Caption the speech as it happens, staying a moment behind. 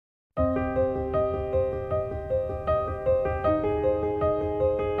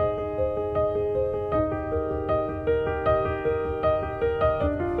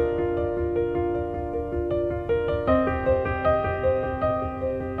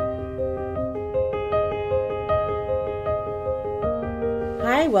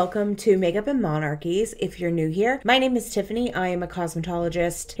Hi, welcome to Makeup and Monarchies. If you're new here, my name is Tiffany. I am a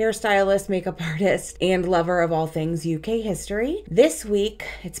cosmetologist, hairstylist, makeup artist, and lover of all things UK history. This week,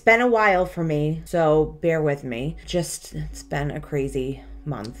 it's been a while for me, so bear with me. It's been a crazy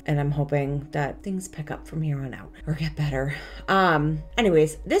month, and I'm hoping that things pick up from here on out or get better.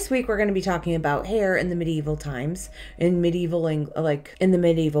 Anyways, this week we're going to be talking about hair in the medieval times, in the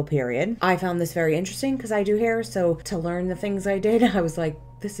medieval period. I found this very interesting because I do hair, so to learn the things I did, I was like,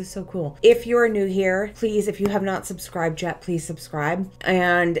 this is so cool. If you're new here, please, if you have not subscribed yet, please subscribe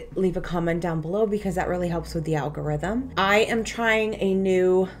and leave a comment down below because that really helps with the algorithm. I am trying a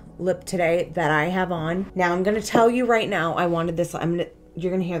new lip today that I have on. Now I'm going to tell you right now, I wanted this, you're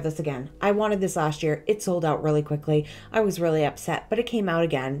gonna hear this again. I wanted this last year. It sold out really quickly. I was really upset, but it came out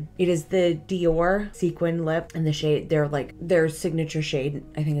again. It is the Dior Sequin lip, and the shade, their signature shade.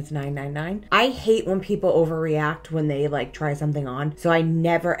 I think it's 999. I hate when people overreact when they try something on, so I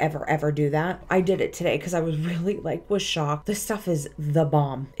never ever do that. I did it today because I was really was shocked. This stuff is the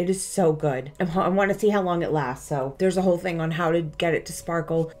bomb. It is so good. I want to see how long it lasts. So there's a whole thing on how to get it to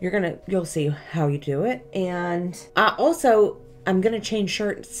sparkle. You'll see how you do it. And also, I'm going to change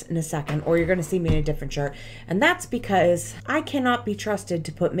shirts in a second, or you're going to see me in a different shirt. And that's because I cannot be trusted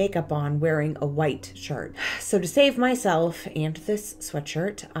to put makeup on wearing a white shirt. So to save myself and this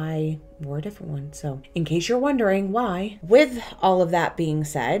sweatshirt, I wore a different one. So in case you're wondering why, with all of that being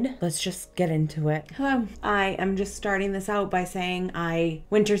said, let's just get into it. Hello. I am just starting this out by saying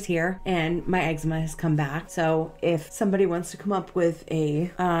winter's here and my eczema has come back. So if somebody wants to come up with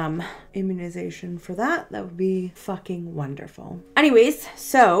a immunization for that would be fucking wonderful. Anyways,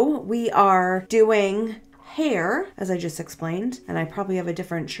 so we are doing hair, as I just explained, and I probably have a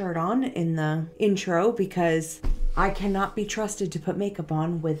different shirt on in the intro because I cannot be trusted to put makeup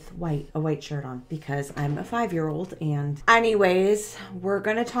on with a white shirt on because I'm a 5-year-old. And anyways, we're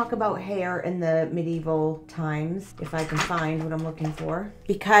gonna talk about hair in the medieval times, if I can find what I'm looking for,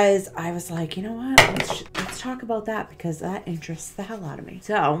 because I was like, you know what, let's talk about that because that interests the hell out of me.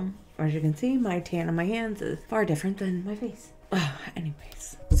 So as you can see, my tan on my hands is far different than my face.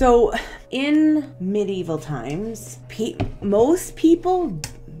 Anyways, so in medieval times, most people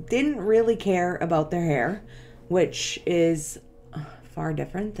didn't really care about their hair, which is far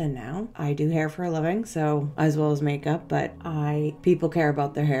different than now. I do hair for a living, so as well as makeup, but people care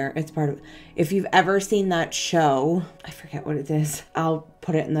about their hair. It's part of, if you've ever seen that show, I forget what it is. I'll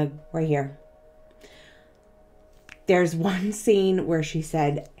put it in right here. There's one scene where she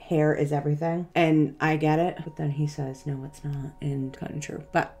said, hair is everything, and I get it, but then he says no, it's not, and kind of true.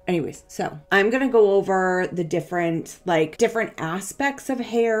 But anyways, so I'm gonna go over the different aspects of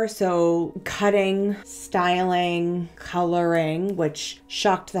hair. So cutting, styling, coloring, which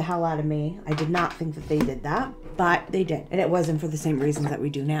shocked the hell out of me. I did not think that they did that, but they did, and it wasn't for the same reasons that we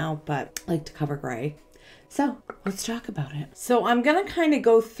do now, but to cover gray. So let's talk about it. So I'm gonna kind of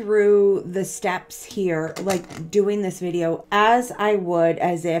go through the steps here, doing this video as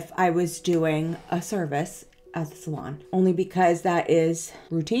if I was doing a service at the salon, only because that is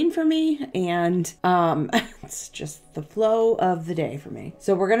routine for me, and it's just the flow of the day for me.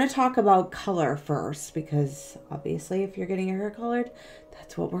 So we're gonna talk about color first, because obviously if you're getting your hair colored,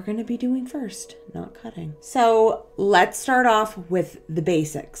 that's what we're gonna be doing first, not cutting. So let's start off with the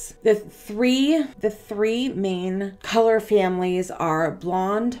basics. The three main color families are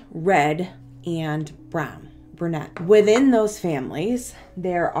blonde, red, and brunette. Within those families,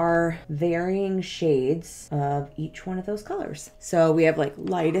 there are varying shades of each one of those colors. So we have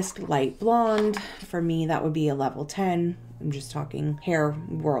lightest light blonde. For me, that would be a level 10. I'm just talking hair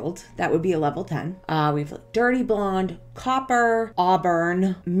world. That would be a level 10. We have dirty blonde, copper,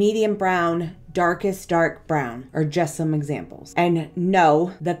 auburn, medium brown, darkest dark brown, are just some examples. And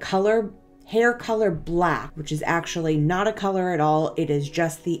no, the hair color black, which is actually not a color at all. It is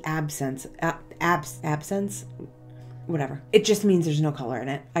just the absence, whatever. It just means there's no color in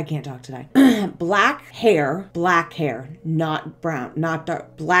it. I can't talk today. Black hair, not brown, not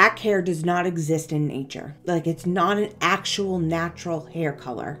dark. Black hair does not exist in nature. It's not an actual natural hair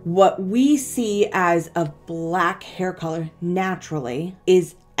color. What we see as a black hair color naturally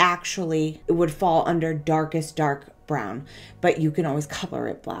is actually, it would fall under darkest dark brown, but you can always color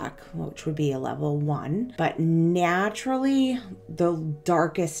it black, which would be a level 1. But naturally, the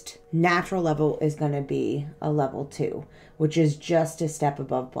darkest natural level is going to be a level 2, which is just a step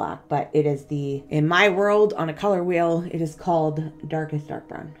above black. But it is in my world, on a color wheel, it is called darkest dark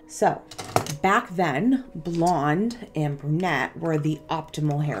brown. So back then, blonde and brunette were the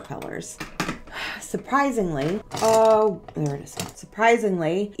optimal hair colors. surprisingly, oh, there it is.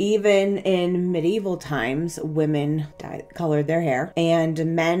 Surprisingly, even in medieval times, women colored their hair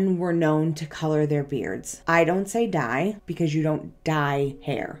and men were known to color their beards. I don't say dye because you don't dye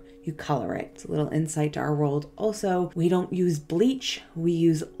hair. You color it. It's a little insight to our world. Also, we don't use bleach. We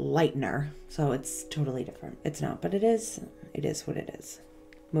use lightener. So it's totally different. It's not, but it is. It is what it is.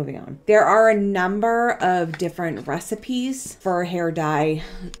 Moving on. There are a number of different recipes for hair dye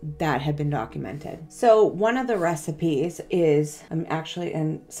that have been documented. So one of the recipes is, I'm actually,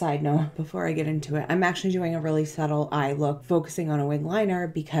 and side note, before I get into it, I'm actually doing a really subtle eye look, focusing on a wing liner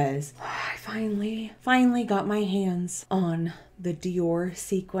because I finally got my hands on the Dior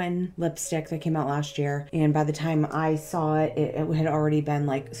Sequin lipstick that came out last year. And by the time I saw it, it had already been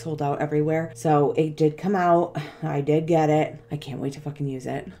like sold out everywhere. So it did come out. I did get it. I can't wait to fucking use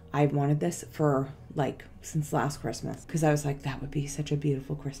it. I've wanted this for like since last Christmas because I was like, that would be such a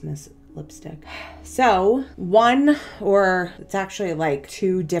beautiful Christmas lipstick. So one, or it's actually like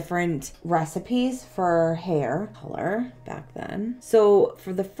two different recipes for hair color back then. So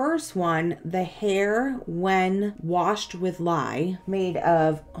for the first one, the hair when washed with lye, made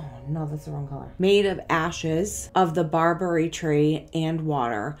of, oh no, that's the wrong color, made of ashes of the barberry tree and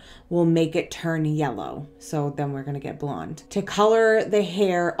water, will make it turn yellow. So then we're gonna get blonde. To color the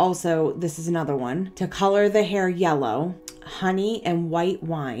hair, also, this is another one. To color the hair yellow, honey and white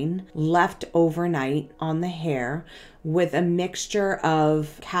wine left overnight on the hair with a mixture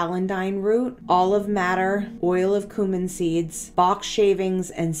of calendine root, olive matter, oil of cumin seeds, box shavings,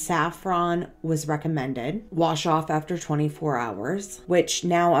 and saffron was recommended. Wash off after 24 hours, which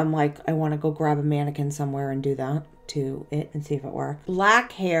now I'm like, I want to go grab a mannequin somewhere and do that to it and see if it works.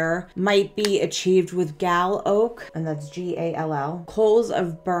 Black hair might be achieved with gal oak, and that's Gall, coals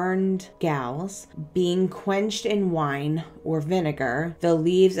of burned gals being quenched in wine or vinegar, the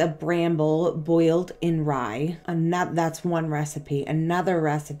leaves of bramble boiled in rye. That's one recipe. Another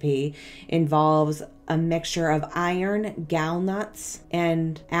recipe involves a mixture of iron, gal nuts,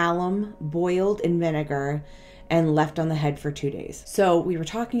 and alum boiled in vinegar and left on the head for 2 days. So we were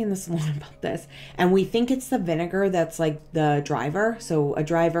talking in the salon about this, and we think it's the vinegar that's like the driver. So a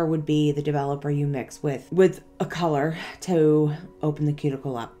driver would be the developer you mix with a color to open the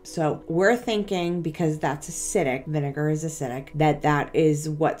cuticle up. So we're thinking, because that's acidic, vinegar is acidic, that is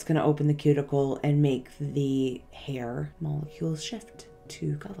what's gonna open the cuticle and make the hair molecules shift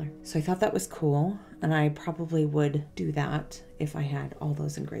to color. So I thought that was cool, and I probably would do that if I had all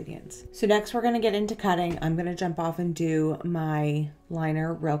those ingredients. So next we're gonna get into cutting. I'm gonna jump off and do my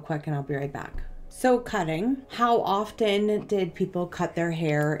liner real quick, and I'll be right back. So cutting, how often did people cut their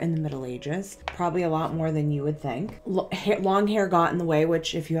hair in the Middle Ages? Probably a lot more than you would think. Long hair got in the way,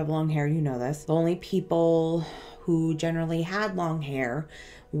 which if you have long hair, you know this. The only people who generally had long hair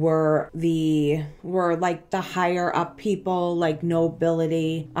were like the higher up people, like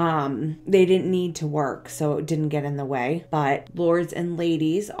nobility. They didn't need to work, so it didn't get in the way. But lords and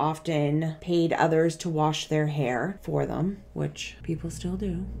ladies often paid others to wash their hair for them, which people still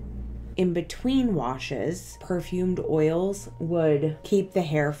do. In between washes, perfumed oils would keep the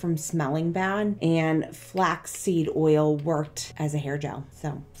hair from smelling bad, and flaxseed oil worked as a hair gel.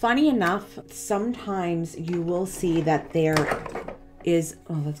 So funny enough, sometimes you will see that there is,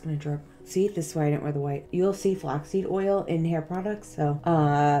 oh, that's gonna drip. See, this is why I didn't wear the white. You'll see flaxseed oil in hair products. So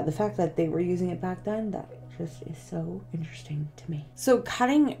the fact that they were using it back then, that just is so interesting to me. So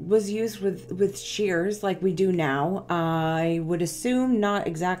cutting was used with shears like we do now. I would assume not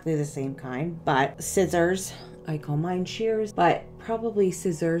exactly the same kind, but scissors. I call mine shears, but probably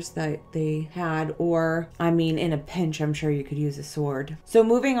scissors that they had, or I mean, in a pinch, I'm sure you could use a sword. So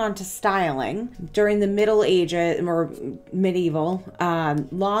moving on to styling. During the Middle Ages or medieval,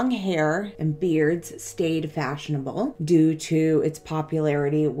 long hair and beards stayed fashionable due to its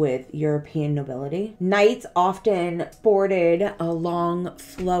popularity with European nobility. Knights often sported a long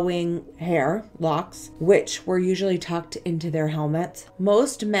flowing hair, locks, which were usually tucked into their helmets.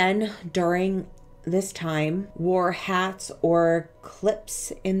 Most men during this time wore hats or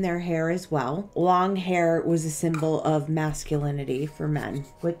clips in their hair as well. Long hair was a symbol of masculinity for men,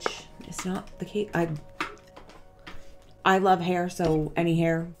 which is not the case. I love hair, so any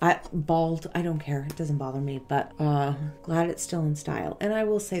hair, bald, I don't care. It doesn't bother me, but glad it's still in style. And I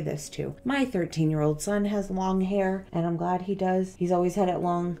will say this too. My 13-year-old son has long hair, and I'm glad he does. He's always had it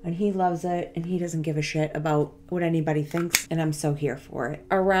long, and he loves it, and he doesn't give a shit about what anybody thinks, and I'm so here for it.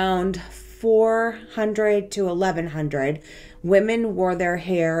 Around 400 to 1100, women wore their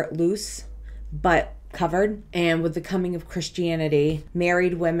hair loose, but covered. And with the coming of Christianity,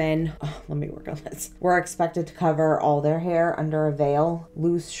 married women, let me work on this, were expected to cover all their hair under a veil,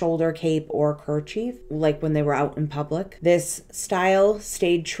 loose shoulder cape, or kerchief, like when they were out in public. This style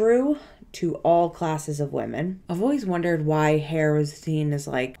stayed true to all classes of women. I've always wondered why hair was seen as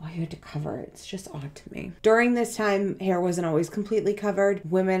like, oh, you had to cover it. It's just odd to me. During this time, hair wasn't always completely covered.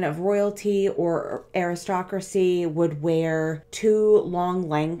 Women of royalty or aristocracy would wear 2 long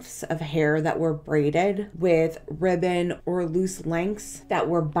lengths of hair that were braided with ribbon or loose lengths that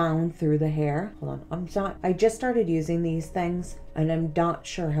were bound through the hair. Hold on, I just started using these things and I'm not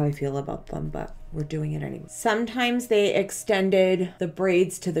sure how I feel about them, but we're doing it anyway. Sometimes they extended the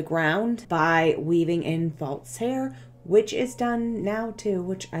braids to the ground by weaving in false hair, which is done now too,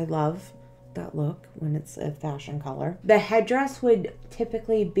 which I love that look when it's a fashion color. The headdress would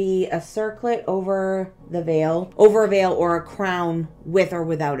typically be a circlet over a veil, or a crown with or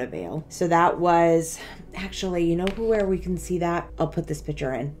without a veil. So that was actually, you know where we can see that? I'll put this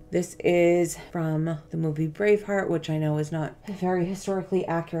picture in. This is from the movie Braveheart, which I know is not very historically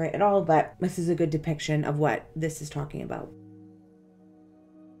accurate at all, but this is a good depiction of what this is talking about.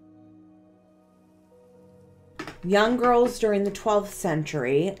 Young girls during the 12th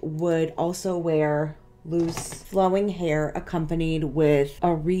century would also wear loose flowing hair accompanied with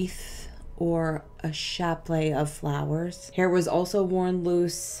a wreath or a chapelet of flowers. Hair was also worn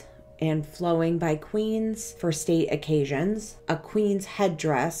loose and flowing by queens for state occasions. A queen's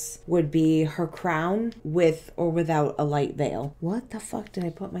headdress would be her crown with or without a light veil. What the fuck did I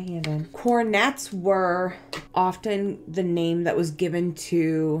put my hand in? Cornets were often the name that was given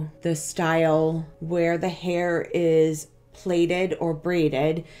to the style where the hair is plaited or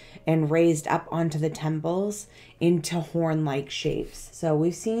braided and raised up onto the temples into horn-like shapes. So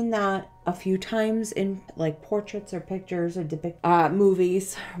we've seen that a few times in like portraits or pictures or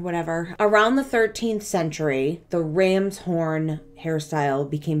movies, whatever. Around the 13th century, the ram's horn hairstyle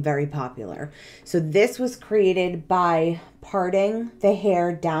became very popular. So this was created by parting the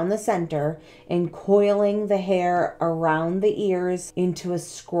hair down the center and coiling the hair around the ears into a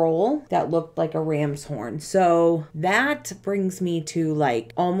scroll that looked like a ram's horn. So that brings me to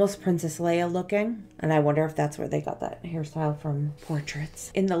like almost Princess Leia looking. And I wonder if that's where they got that hairstyle from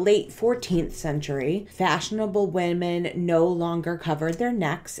portraits. In the late 14th century, fashionable women no longer covered their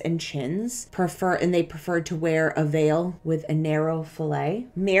necks and chins, they preferred to wear a veil with a narrow fillet.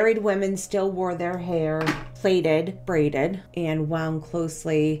 Married women still wore their hair plaited, braided, and wound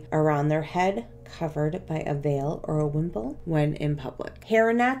closely around their head, covered by a veil or a wimple when in public.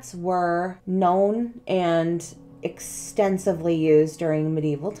 Hairnets were known and extensively used during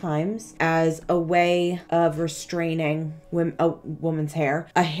medieval times as a way of restraining a woman's hair.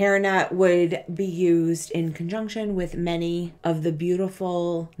 A hairnet would be used in conjunction with many of the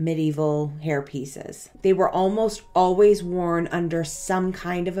beautiful medieval hair pieces. They were almost always worn under some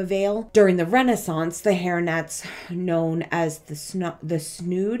kind of a veil. During the Renaissance, the hairnets known as the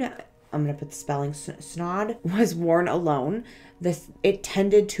snood, I'm going to put the spelling, snod, was worn alone. It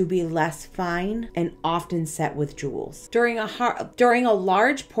tended to be less fine and often set with jewels. During a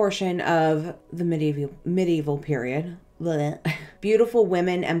large portion of the medieval period, beautiful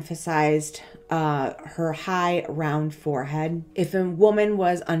women emphasized her high, round forehead. If a woman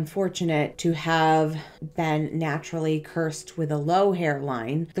was unfortunate to have been naturally cursed with a low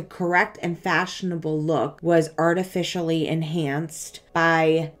hairline, the correct and fashionable look was artificially enhanced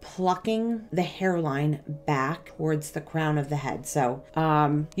by plucking the hairline back towards the crown of the head. So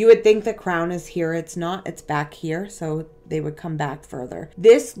you would think the crown is here. It's not. It's back here. So they would come back further.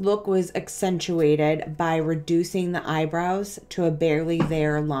 This look was accentuated by reducing the eyebrows to a barely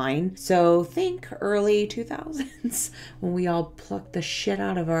there line. So think early 2000s when we all plucked the shit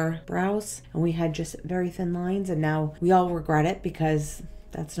out of our brows and we had just very thin lines, and now we all regret it because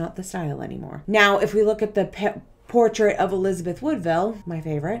that's not the style anymore. Now, if we look at the portrait of Elizabeth Woodville, my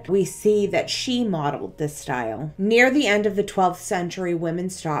favorite, we see that she modeled this style. Near the end of the 12th century, women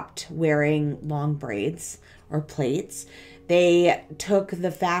stopped wearing long braids or plaits. They took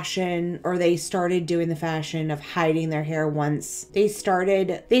the fashion, or they started doing the fashion of hiding their hair once. They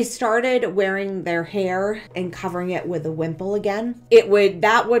started wearing their hair and covering it with a wimple again.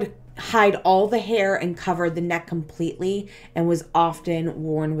 That would hide all the hair and cover the neck completely, and was often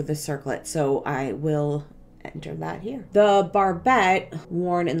worn with a circlet. So I will enter that here. The barbette,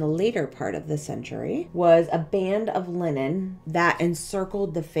 worn in the later part of the century, was a band of linen that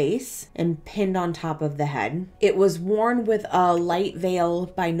encircled the face and pinned on top of the head. It was worn with a light veil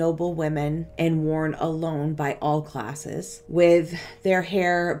by noble women and worn alone by all classes, with their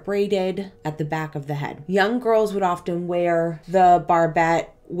hair braided at the back of the head. Young girls would often wear the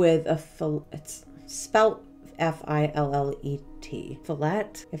barbette with a spelt Fillet. Fillet.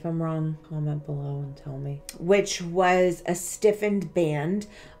 If I'm wrong, comment below and tell me. Which was a stiffened band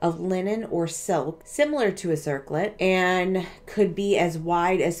of linen or silk, similar to a circlet, and could be as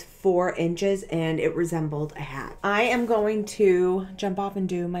wide as 4 inches, and it resembled a hat. I am going to jump off and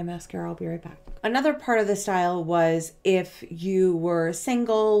do my mascara. I'll be right back. Another part of the style was if you were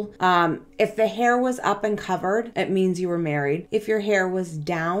single, if the hair was up and covered, it means you were married. If your hair was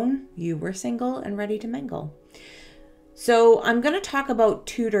down, you were single and ready to mingle. So I'm going to talk about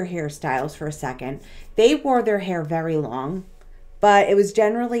Tudor hairstyles for a second. They wore their hair very long, but it was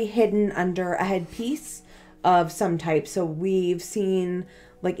generally hidden under a headpiece of some type. So we've seen,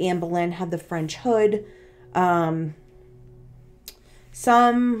 like, Anne Boleyn had the French hood.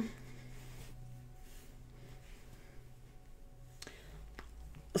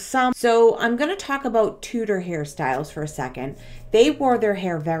 So I'm going to talk about Tudor hairstyles for a second. They wore their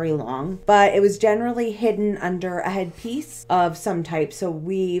hair very long, but it was generally hidden under a headpiece of some type. So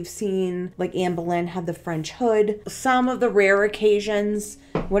we've seen, like, Anne Boleyn had the French hood. Some of the rare occasions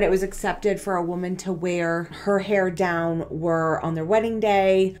when it was accepted for a woman to wear her hair down were on their wedding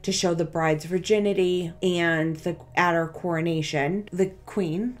day to show the bride's virginity, and at her coronation, the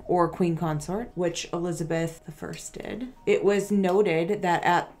queen or queen consort, which Elizabeth I did. It was noted that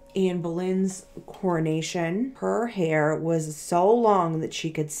at Anne Boleyn's coronation, her hair was so long that she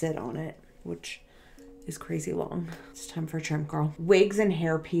could sit on it, which is crazy long. It's time for a trim, girl. Wigs and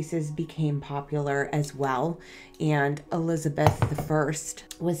hair pieces became popular as well, and Elizabeth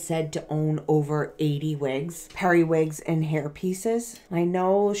I was said to own over 80 wigs, periwigs, and hair pieces. I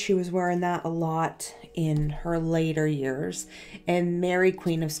know she was wearing that a lot in her later years, and Mary,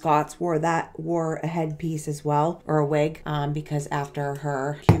 Queen of Scots, wore a headpiece as well, or a wig, because after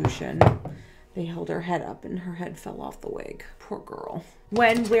her execution, they held her head up and her head fell off the wig. Poor girl.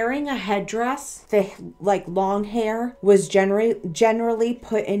 When wearing a headdress, the long hair was generally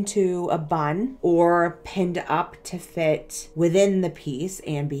put into a bun or pinned up to fit within the piece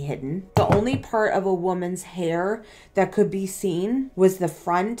and be hidden. The only part of a woman's hair that could be seen was the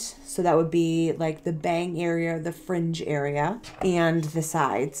front, so that would be like the bang area, the fringe area, and the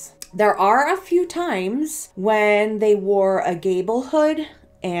sides. There are a few times when they wore a gable hood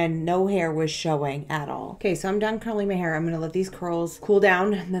and no hair was showing at all. Okay, so I'm done curling my hair. I'm gonna let these curls cool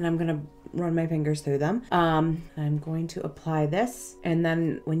down, and then I'm gonna run my fingers through them. I'm going to apply this, and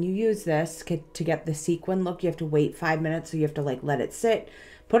then when you use this to get the sequin look, you have to wait 5 minutes. So you have to let it sit,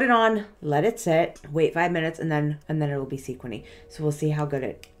 put it on, let it sit, wait 5 minutes, and then it'll be sequiny. So we'll see how good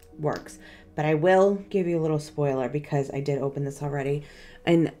it works. But I will give you a little spoiler because I did open this already.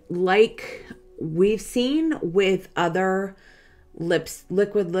 And like we've seen with other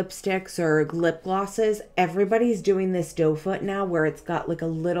liquid lipsticks or lip glosses, everybody's doing this doe foot now where it's got like a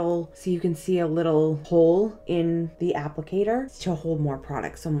little, so you can see a little hole in the applicator to hold more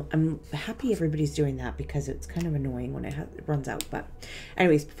product. So I'm happy everybody's doing that because it's kind of annoying when it runs out. But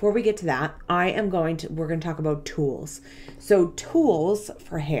anyways, before we get to that, we're going to talk about tools. So tools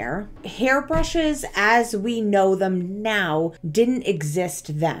for hair. Hairbrushes as we know them now didn't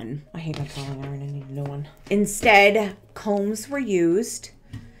exist then. I hate my curling iron, I need a new one. Instead, combs were used.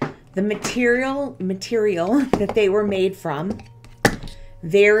 The material that they were made from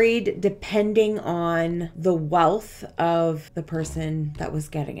varied depending on the wealth of the person that was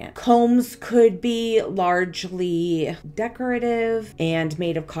getting it. Combs could be largely decorative and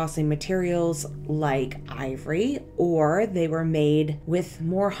made of costly materials like ivory, or they were made with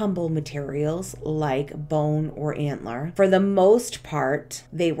more humble materials like bone or antler. For the most part,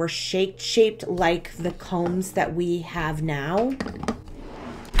 they were shaped like the combs that we have now.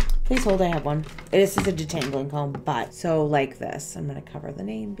 Please hold, I have one. This is a detangling comb, but so like this. I'm gonna cover the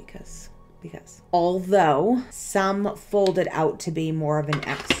name because. Although some folded out to be more of an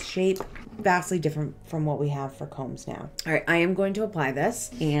X shape, vastly different from what we have for combs now. All right, I am going to apply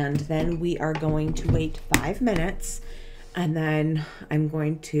this, and then we are going to wait 5 minutes, and then I'm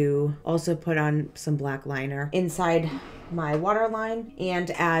going to also put on some black liner inside my waterline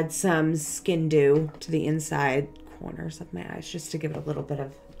and add some Skin Dew to the inside corners of my eyes just to give it a little bit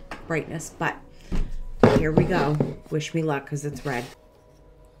of brightness. But here we go. Wish me luck because it's red.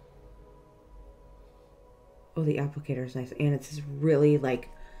 Oh, the applicator is nice, and it's really like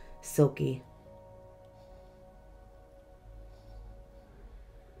silky.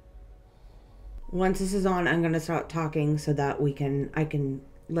 Once this is on, I'm gonna start talking so that I can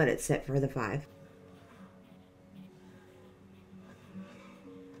let it sit for the 5.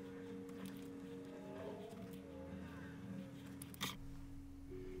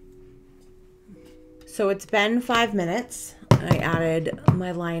 So it's been 5 minutes. I added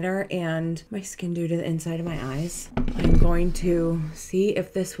my liner and my Skin Dew to the inside of my eyes. I'm going to see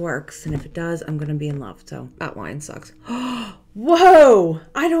if this works, and if it does, I'm gonna be in love. So that line sucks. Whoa!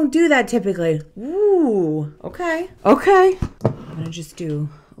 I don't do that typically. Ooh, okay. Okay. I'm gonna just do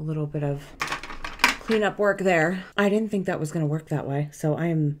a little bit of cleanup work there. I didn't think that was gonna work that way, so I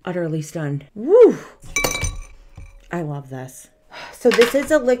am utterly stunned. Woo! I love this. So this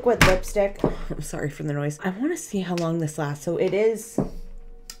is a liquid lipstick. I'm sorry for the noise. I want to see how long this lasts. So it is,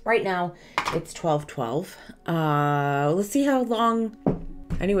 right now, it's 12/12. Let's see how long.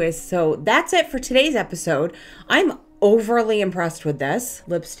 Anyways, so that's it for today's episode. I'm overly impressed with this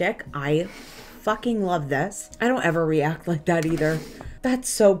lipstick. I fucking love this. I don't ever react like that either. That's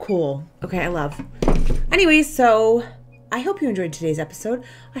so cool. Okay, I love. Anyways, so I hope you enjoyed today's episode.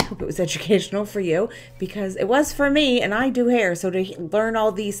 I hope it was educational for you, because it was for me, and I do hair, so to learn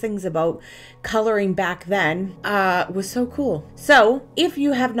all these things about coloring back then was so cool. So if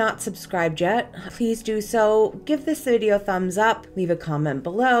you have not subscribed yet, please do so. Give this video a thumbs up, leave a comment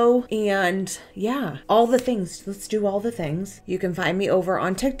below, and yeah, all the things. Let's do all the things. You can find me over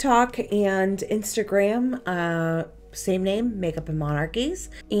on TikTok and Instagram. Same name, Makeup and Monarchies.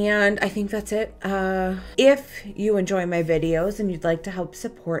 And I think that's it. If you enjoy my videos and you'd like to help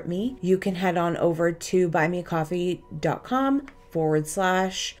support me, you can head on over to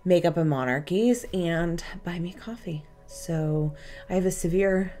buymeacoffee.com/Makeup and Monarchies and buy me coffee. So I have a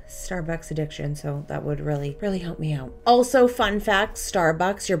severe Starbucks addiction, so that would really, really help me out. Also, fun fact,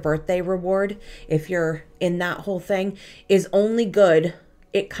 Starbucks, your birthday reward, if you're in that whole thing, is only good.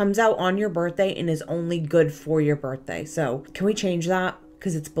 It comes out on your birthday and is only good for your birthday. So can we change that?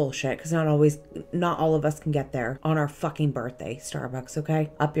 Because it's bullshit. Because not all of us can get there on our fucking birthday. Starbucks,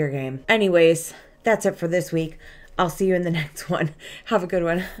 okay? Up your game. Anyways, that's it for this week. I'll see you in the next one. Have a good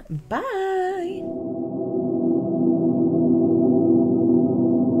one. Bye.